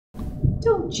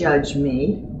Don't judge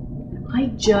me. I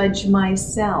judge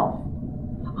myself.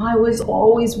 I was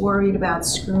always worried about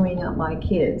screwing up my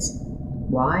kids.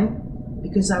 Why?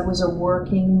 Because I was a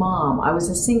working mom. I was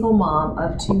a single mom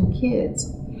of 2 kids.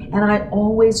 And I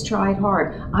always tried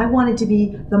hard. I wanted to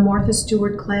be the Martha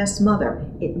Stewart class mother.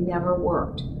 It never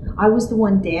worked. I was the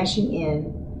one dashing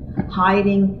in,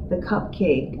 hiding the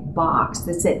cupcake box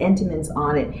that said Entenmann's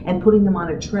on it and putting them on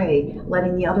a tray,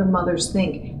 letting the other mothers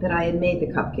think that I had made the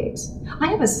cupcakes. I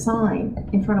have a sign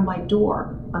in front of my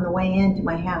door on the way into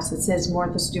my house that says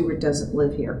Martha Stewart doesn't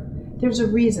live here. There's a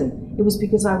reason. It was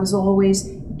because I was always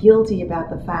guilty about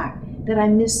the fact that I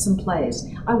missed some plays.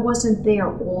 I wasn't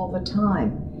there all the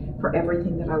time for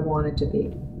everything that I wanted to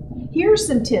be. Here are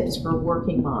some tips for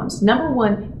working moms. Number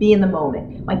 1, be in the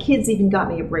moment. My kids even got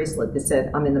me a bracelet that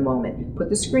said, I'm in the moment. Put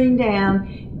the screen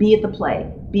down, be at the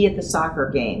play, be at the soccer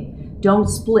game. Don't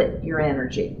split your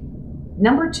energy.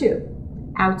 Number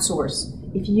 2, outsource.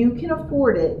 If you can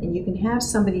afford it and you can have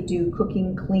somebody do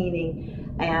cooking,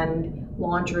 cleaning, and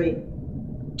laundry,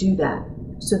 do that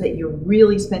so that you're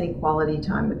really spending quality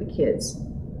time with the kids.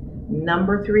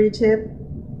 Number 3 tip,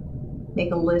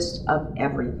 make a list of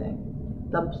everything.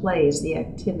 The plays, the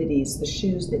activities, the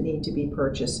shoes that need to be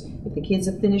purchased. If the kids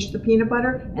have finished the peanut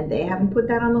butter and they haven't put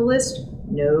that on the list,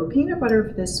 no peanut butter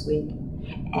for this week.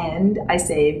 And I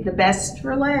saved the best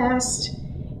for last.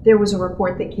 There was a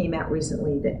report that came out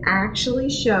recently that actually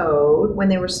showed, when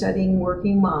they were studying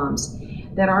working moms,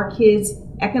 that our kids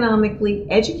economically,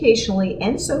 educationally,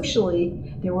 and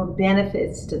socially, there were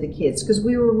benefits to the kids because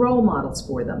we were role models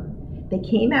for them. They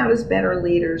came out as better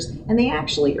leaders and they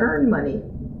actually earned money.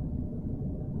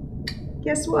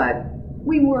 Guess what?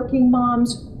 We working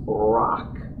moms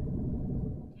rock.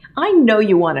 I know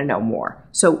you want to know more,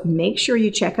 so make sure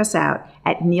you check us out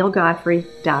at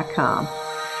neilgodfrey.com.